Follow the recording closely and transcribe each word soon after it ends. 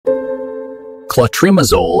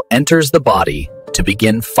Clotrimazole enters the body to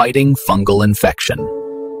begin fighting fungal infection.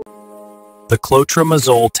 The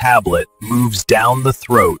clotrimazole tablet moves down the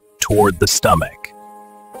throat toward the stomach.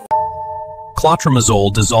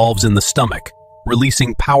 Clotrimazole dissolves in the stomach,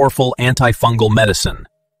 releasing powerful antifungal medicine.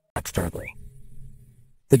 Thirdly,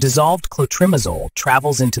 the dissolved clotrimazole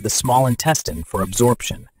travels into the small intestine for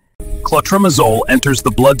absorption. Clotrimazole enters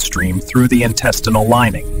the bloodstream through the intestinal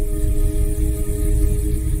lining.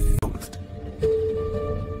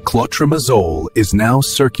 Clotrimazole is now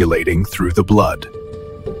circulating through the blood.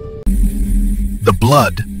 The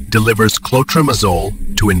blood delivers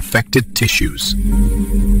clotrimazole to infected tissues.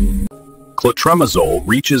 Clotrimazole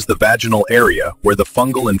reaches the vaginal area where the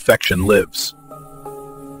fungal infection lives.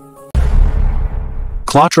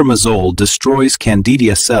 Clotrimazole destroys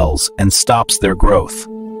Candida cells and stops their growth.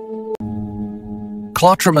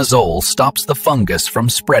 Clotrimazole stops the fungus from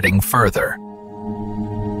spreading further.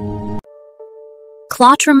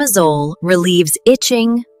 Clotrimazole relieves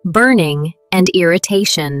itching, burning, and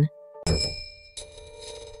irritation.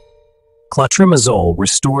 Clotrimazole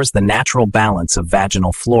restores the natural balance of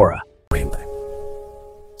vaginal flora.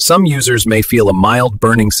 Some users may feel a mild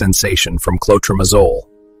burning sensation from clotrimazole.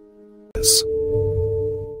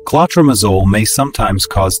 Clotrimazole may sometimes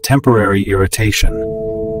cause temporary irritation.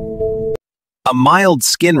 A mild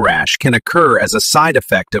skin rash can occur as a side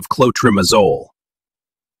effect of clotrimazole.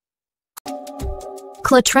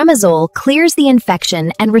 Clotrimazole clears the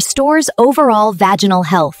infection and restores overall vaginal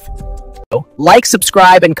health. Like,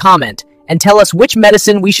 subscribe, and comment, and tell us which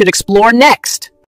medicine we should explore next.